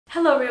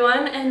Hello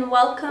everyone and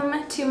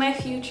welcome to my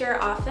future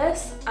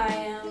office. I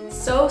am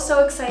so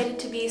excited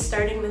to be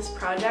starting this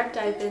project.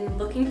 I've been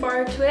looking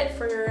forward to it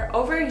for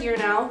over a year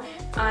now.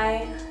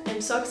 I am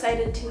so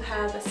excited to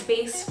have a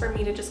space for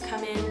me to just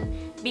come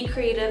in, be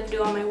creative,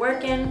 do all my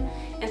work in,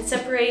 and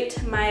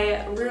separate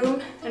my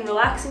room and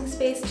relaxing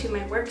space to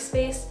my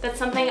workspace. That's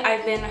something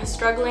I've been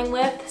struggling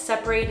with,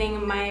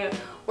 separating my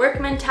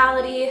work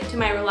mentality to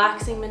my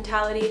relaxing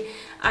mentality.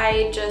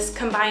 I just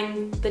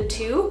combine the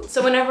two.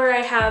 So whenever I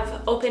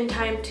have open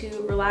time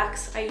to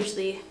relax, I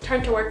usually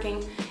turn to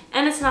working,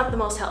 and it's not the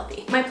most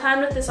healthy. My plan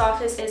with this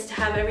office is to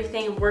have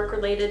everything work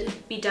related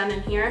be done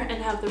in here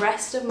and have the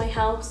rest of my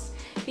house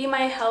be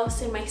my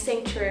house and my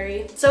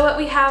sanctuary. So what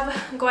we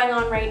have going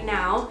on right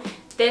now,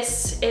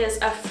 this is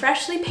a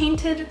freshly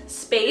painted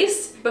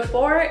space.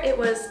 Before it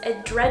was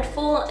a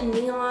dreadful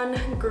neon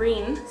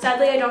green.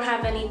 Sadly, I don't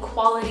have any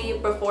quality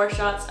before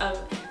shots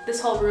of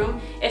this whole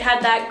room. It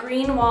had that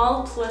green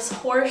wall plus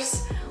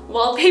horse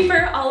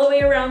wallpaper all the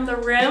way around the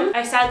rim.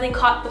 I sadly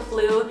caught the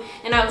flu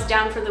and I was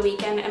down for the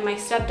weekend, and my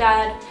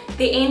stepdad,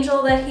 the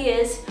angel that he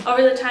is,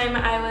 over the time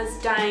I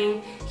was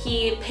dying,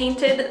 he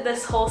painted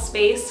this whole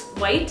space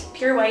white,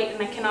 pure white,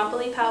 and I cannot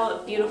believe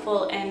how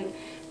beautiful and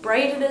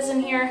bright it is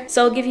in here.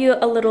 So I'll give you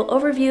a little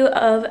overview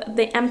of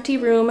the empty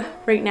room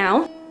right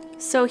now.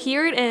 So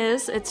here it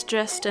is, it's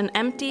just an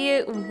empty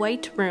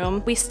white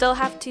room. We still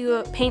have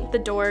to paint the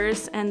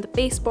doors and the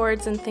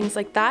baseboards and things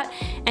like that.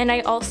 And I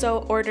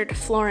also ordered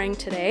flooring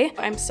today.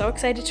 I'm so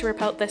excited to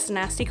rip out this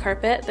nasty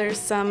carpet. There's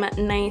some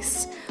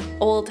nice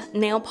old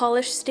nail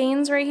polish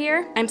stains right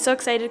here. I'm so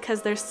excited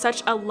because there's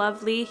such a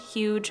lovely,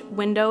 huge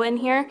window in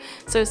here.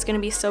 So it's gonna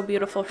be so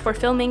beautiful for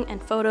filming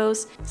and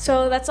photos.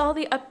 So that's all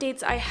the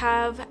updates I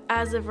have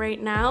as of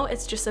right now.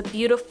 It's just a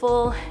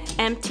beautiful,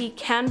 empty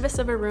canvas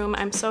of a room.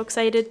 I'm so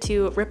excited to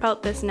rip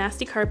out this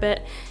nasty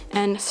carpet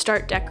and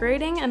start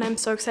decorating, and I'm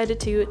so excited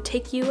to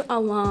take you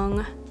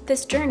along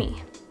this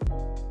journey.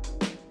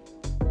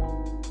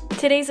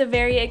 Today's a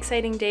very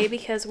exciting day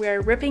because we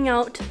are ripping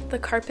out the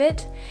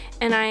carpet,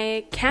 and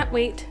I can't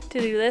wait to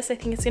do this. I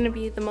think it's going to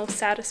be the most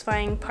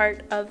satisfying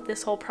part of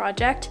this whole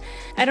project.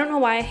 I don't know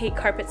why I hate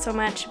carpet so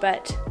much,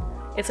 but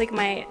it's like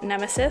my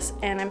nemesis,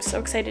 and I'm so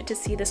excited to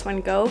see this one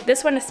go.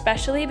 This one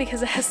especially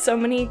because it has so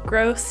many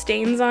gross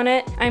stains on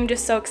it. I'm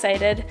just so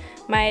excited.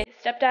 My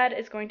stepdad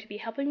is going to be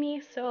helping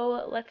me,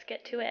 so let's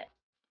get to it.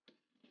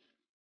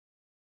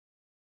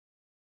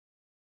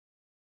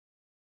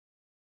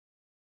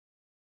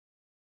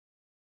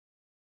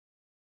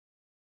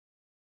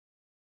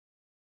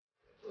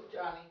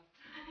 Johnny.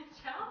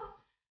 Ciao.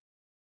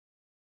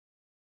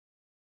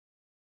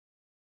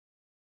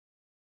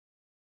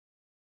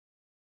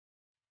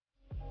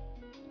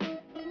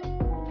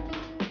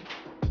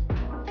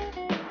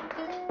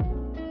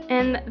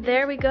 And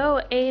there we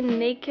go, a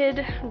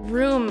naked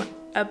room,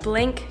 a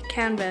blank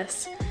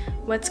canvas.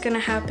 What's gonna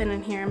happen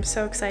in here? I'm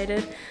so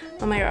excited.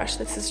 Oh my gosh,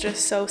 this is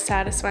just so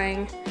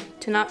satisfying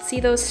to not see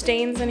those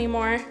stains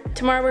anymore.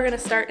 Tomorrow we're gonna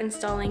start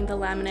installing the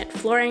laminate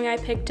flooring I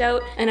picked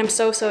out, and I'm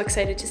so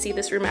excited to see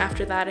this room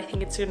after that. I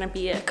think it's gonna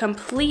be a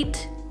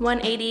complete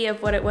 180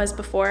 of what it was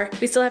before.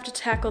 We still have to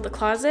tackle the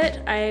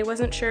closet. I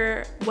wasn't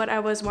sure what I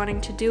was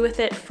wanting to do with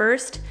it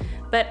first,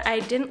 but I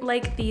didn't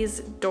like these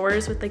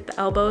doors with like the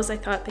elbows. I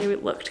thought they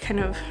looked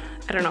kind of,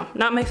 I don't know,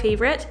 not my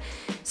favorite.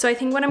 So I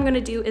think what I'm gonna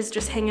do is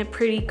just hang a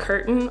pretty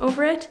curtain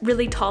over it,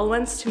 really tall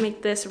ones, to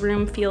make this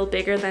room feel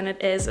bigger than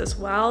it is as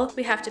well.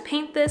 We have to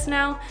paint this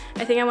now.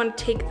 I think I want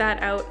to take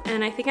that out,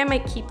 and I think I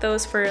might keep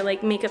those for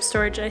like makeup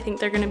storage. I think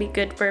they're gonna be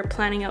good for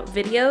planning out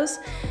videos,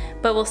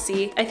 but we'll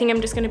see. I think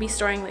I'm just gonna be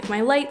storing like my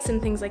lights and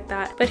things like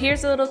that. But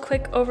here's a little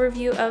quick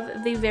overview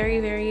of the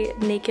very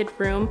naked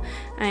room.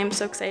 I am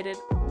so excited.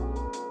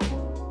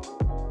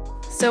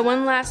 So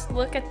one last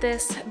look at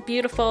this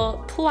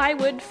beautiful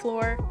plywood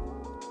floor.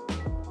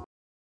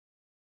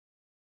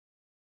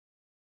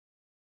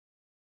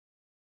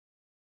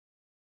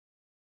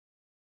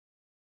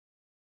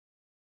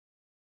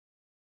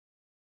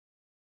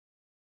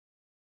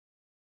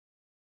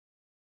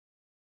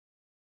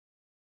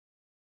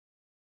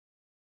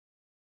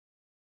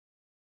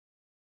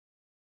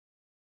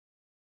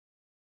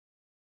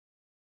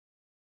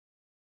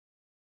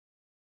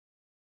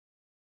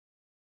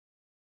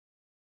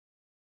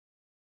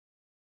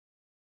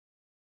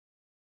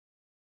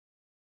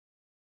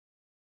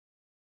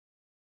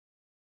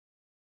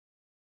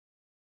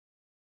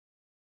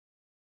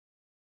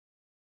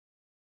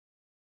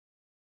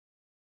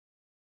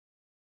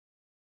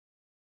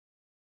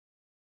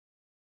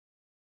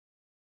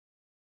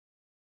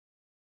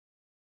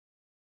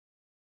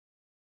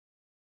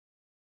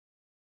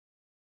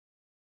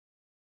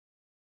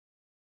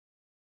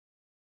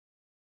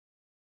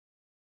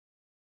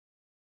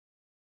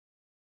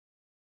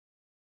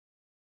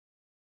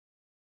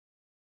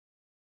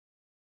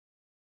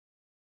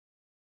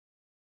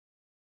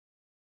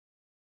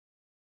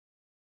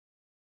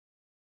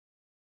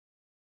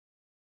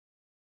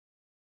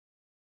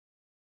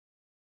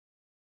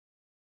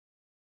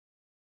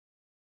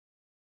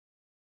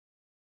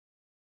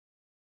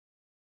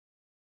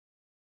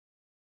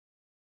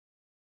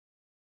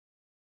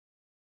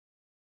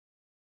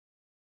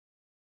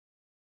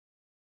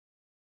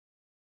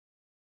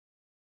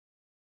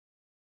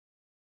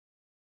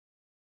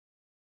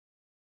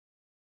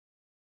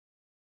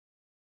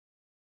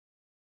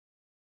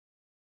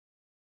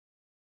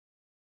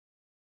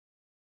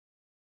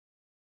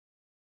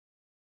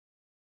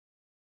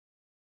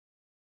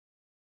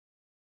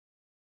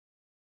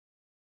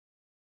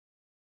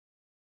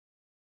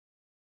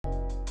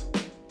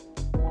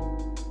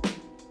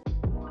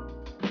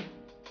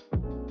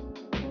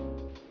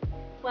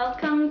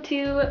 Welcome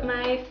to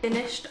my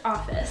finished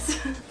office.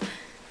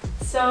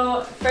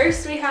 So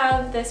first we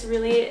have this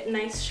really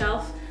nice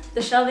shelf.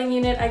 The shelving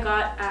unit I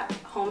got at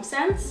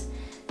Homesense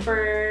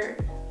for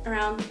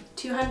around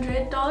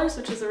 $200,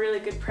 which is a really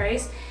good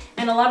price.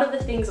 And a lot of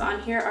the things on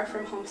here are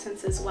from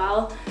Homesense as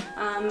well.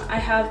 I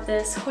have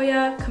this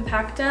Hoya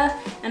compacta,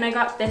 and I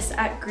got this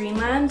at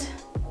Greenland,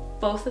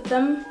 both of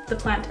them, the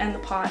plant and the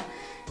pot.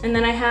 And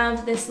then I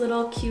have this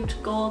little cute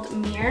gold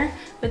mirror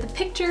with a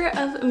picture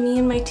of me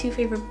and my two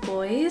favorite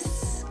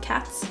boys,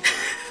 cats.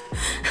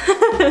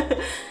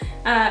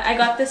 I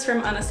got this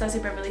from Anastasia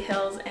Beverly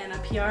Hills in a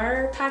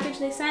PR package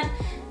they sent.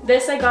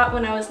 This I got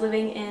when I was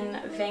living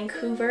in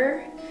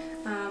Vancouver.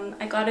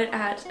 I got it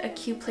at a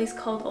cute place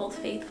called Old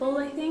Faithful,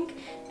 I think,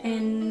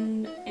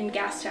 in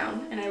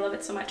Gastown, and I love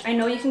it so much. I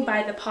know you can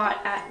buy the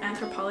pot at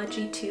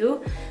Anthropology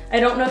too. I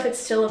don't know if it's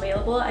still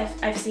available.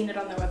 I've seen it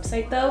on their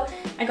website though.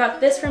 I got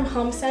this from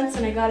Homesense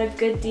and I got a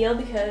good deal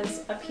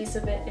because a piece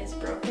of it is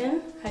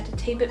broken. I had to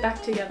tape it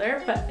back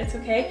together, but it's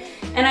okay.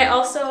 And I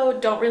also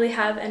don't really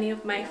have any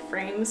of my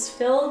frames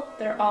filled.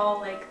 They're all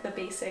like the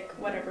basic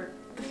whatever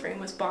the frame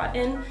was bought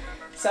in.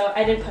 So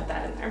I didn't put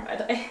that in there, by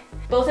the way.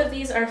 Both of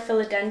these are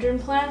philodendron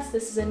plants.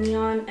 This is a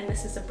neon and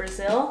this is a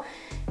Brazil.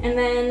 And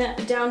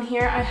then down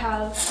here I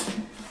have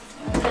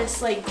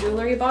this like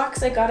jewelry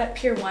box I got at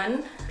Pier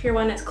 1. Pier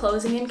 1 is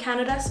closing in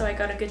Canada, so I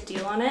got a good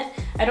deal on it.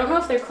 I don't know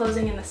if they're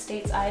closing in the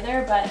States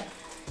either, but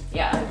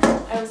yeah,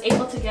 I was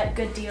able to get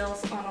good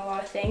deals on a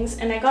lot of things.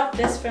 And I got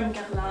this from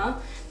Guerlain.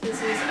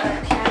 This is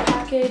a care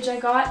package I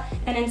got,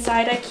 and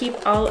inside I keep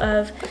all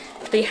of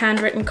the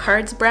handwritten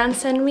cards brand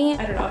send me.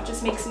 I don't know, it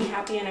just makes me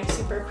happy and I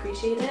super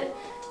appreciate it.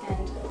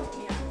 And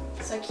yeah,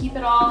 so I keep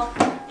it all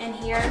in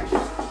here.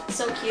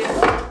 So cute.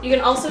 You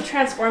can also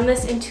transform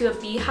this into a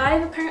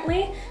beehive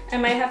apparently. I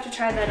might have to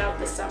try that out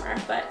this summer,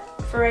 but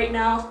for right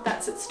now,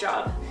 that's its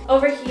job.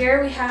 Over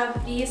here we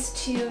have these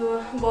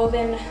two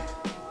woven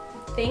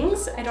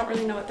things. I don't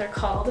really know what they're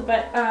called,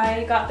 but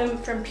I got them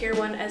from Pier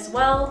 1 as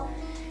well.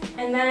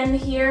 And then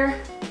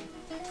here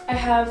I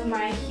have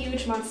my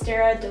huge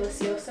Monstera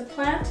deliciosa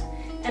plant,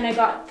 and I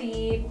got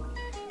the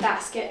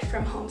basket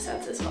from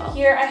Homesense as well.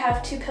 Here I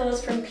have two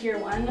pillows from Pier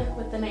 1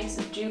 with the nice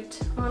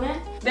jute on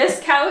it. This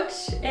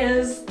couch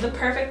is the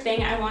perfect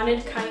thing. I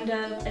wanted kind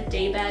of a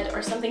day bed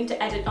or something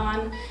to edit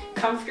on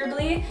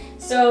comfortably.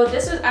 So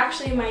this was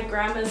actually my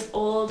grandma's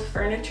old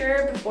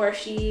furniture before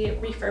she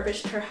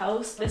refurbished her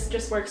house. This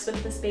just works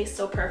with the space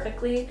so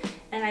perfectly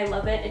and I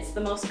love it. It's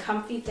the most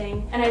comfy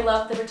thing, and I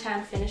love the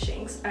rattan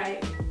finishings.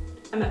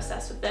 I'm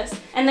obsessed with this.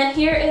 And then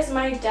here is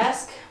my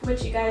desk,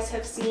 which you guys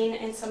have seen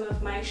in some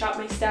of my Shop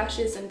My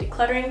Stashes and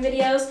decluttering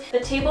videos. The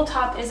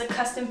tabletop is a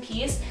custom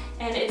piece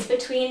and it's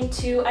between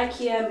two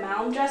IKEA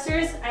mound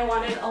dressers. I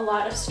wanted a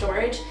lot of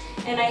storage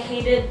and I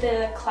hated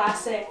the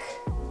classic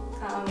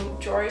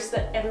drawers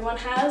that everyone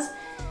has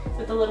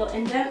with a little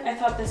indent. I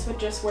thought this would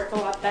just work a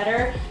lot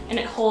better, and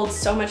it holds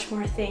so much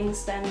more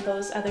things than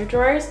those other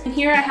drawers. And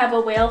here I have a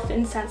whale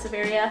fin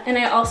Sansevieria, and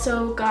I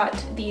also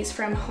got these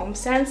from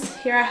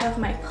Homesense. Here I have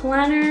my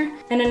planner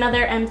and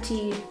another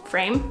empty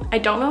frame. I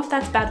don't know if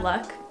that's bad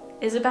luck.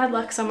 Is it bad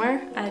luck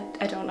somewhere?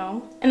 I don't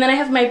know. And then I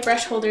have my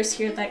brush holders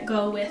here that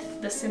go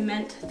with the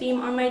cement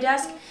theme on my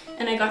desk,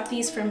 and I got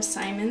these from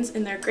Simon's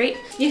and they're great.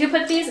 You can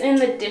put these in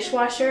the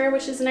dishwasher,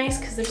 which is nice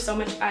because there's so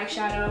much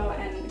eyeshadow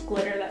and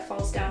glitter that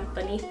falls down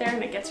beneath there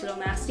and it gets real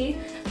nasty.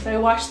 So I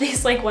wash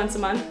these like once a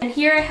month. And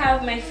here I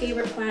have my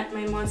favorite plant,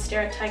 my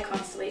Monstera Thai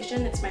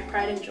Constellation. It's my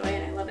pride and joy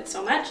and I love it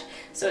so much.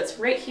 So it's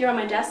right here on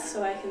my desk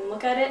so I can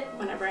look at it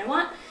whenever I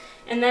want.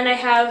 And then I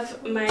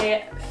have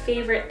my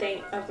favorite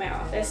thing of my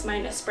office, my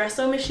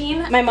Nespresso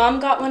machine. My mom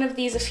got one of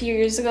these a few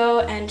years ago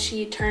and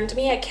she turned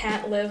me. I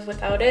can't live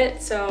without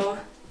it. So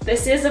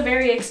this is a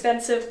very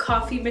expensive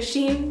coffee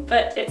machine,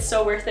 but it's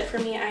so worth it for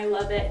me. I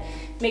love it.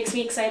 It makes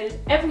me excited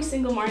every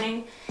single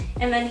morning.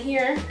 And then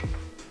here,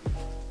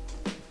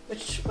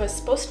 which was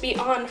supposed to be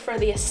on for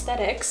the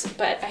aesthetics,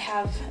 but I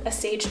have a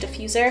sage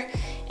diffuser.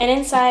 And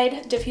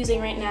inside, diffusing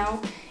right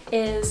now,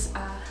 is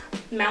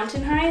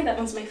Mountain High. That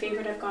one's my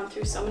favorite. I've gone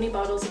through so many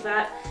bottles of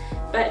that.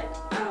 But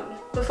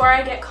before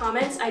I get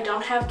comments, I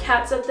don't have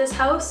cats at this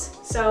house,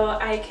 so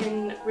I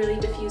can really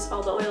diffuse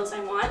all the oils I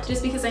want,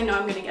 just because I know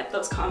I'm gonna get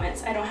those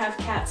comments. I don't have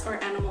cats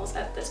or animals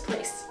at this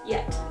place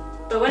yet.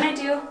 But when I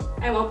do,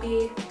 I won't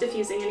be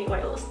diffusing any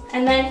oils.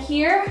 And then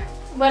here,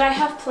 what I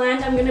have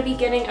planned, I'm gonna be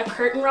getting a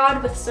curtain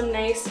rod with some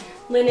nice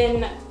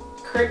linen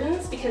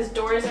curtains because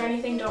doors or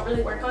anything don't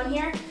really work on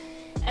here.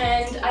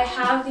 And I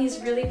have these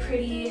really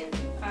pretty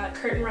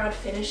curtain rod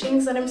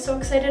finishings that I'm so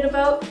excited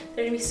about.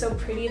 They're gonna be so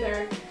pretty.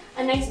 They're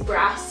a nice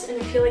brass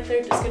and I feel like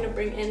they're just gonna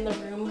bring in the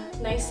room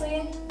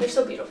nicely. They're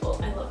so beautiful.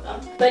 I love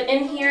them. But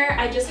in here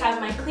I just have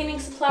my cleaning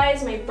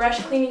supplies, my brush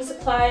cleaning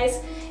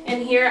supplies,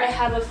 and here I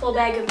have a full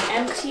bag of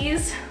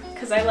empties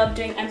because I love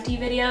doing empty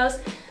videos.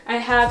 I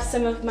have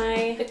some of my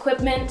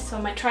equipment, so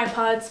my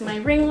tripods, my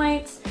ring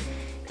lights,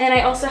 and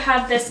I also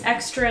have this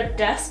extra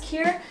desk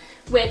here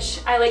which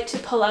I like to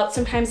pull out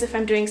sometimes if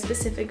I'm doing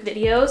specific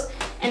videos.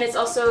 And it's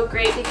also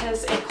great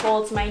because it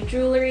holds my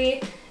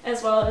jewelry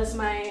as well as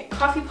my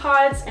coffee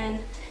pods and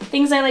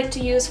things I like to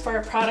use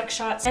for product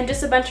shots, and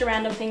just a bunch of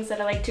random things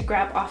that I like to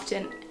grab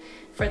often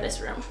for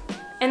this room.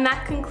 And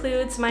that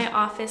concludes my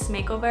office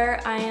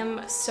makeover. I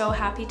am so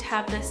happy to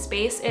have this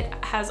space. It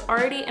has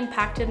already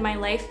impacted my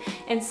life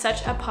in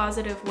such a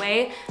positive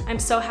way. I'm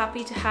so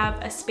happy to have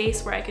a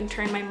space where I can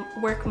turn my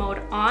work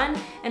mode on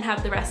and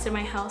have the rest of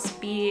my house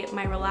be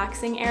my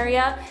relaxing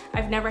area.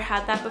 I've never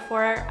had that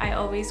before. I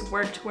always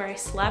worked where I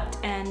slept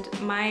and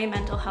my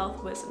mental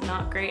health was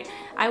not great.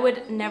 I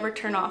would never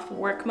turn off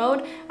work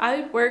mode.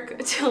 I would work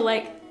till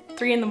like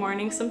 3 in the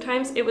morning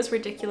sometimes. It was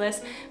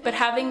ridiculous, but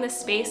having this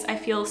space I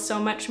feel so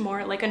much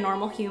more like a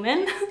normal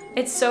human.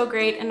 It's so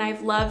great, and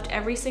I've loved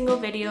every single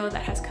video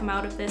that has come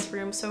out of this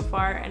room so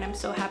far, and I'm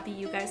so happy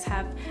you guys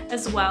have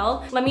as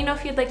well. Let me know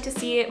if you'd like to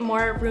see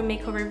more room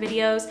makeover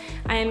videos.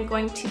 I am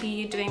going to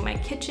be doing my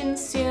kitchen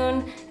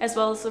soon, as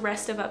well as the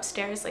rest of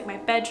upstairs, like my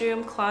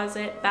bedroom,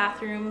 closet,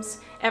 bathrooms,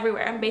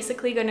 everywhere. I'm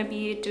basically going to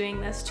be doing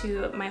this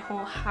to my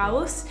whole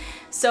house.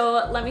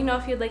 So let me know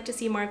if you'd like to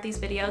see more of these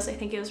videos. I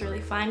think it was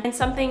really fun and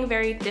something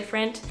very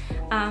different.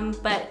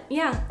 But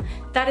yeah,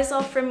 that is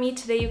all from me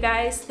today, you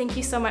guys. Thank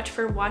you so much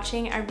for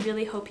watching. I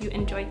really hope you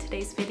enjoyed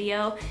today's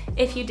video.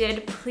 If you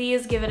did,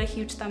 please give it a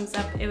huge thumbs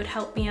up. It would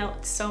help me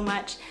out so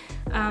much.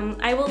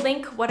 I will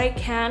link what I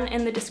can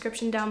in the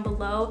description down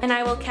below, and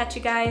I will catch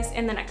you guys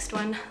in the next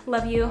one.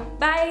 Love you.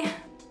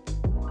 Bye!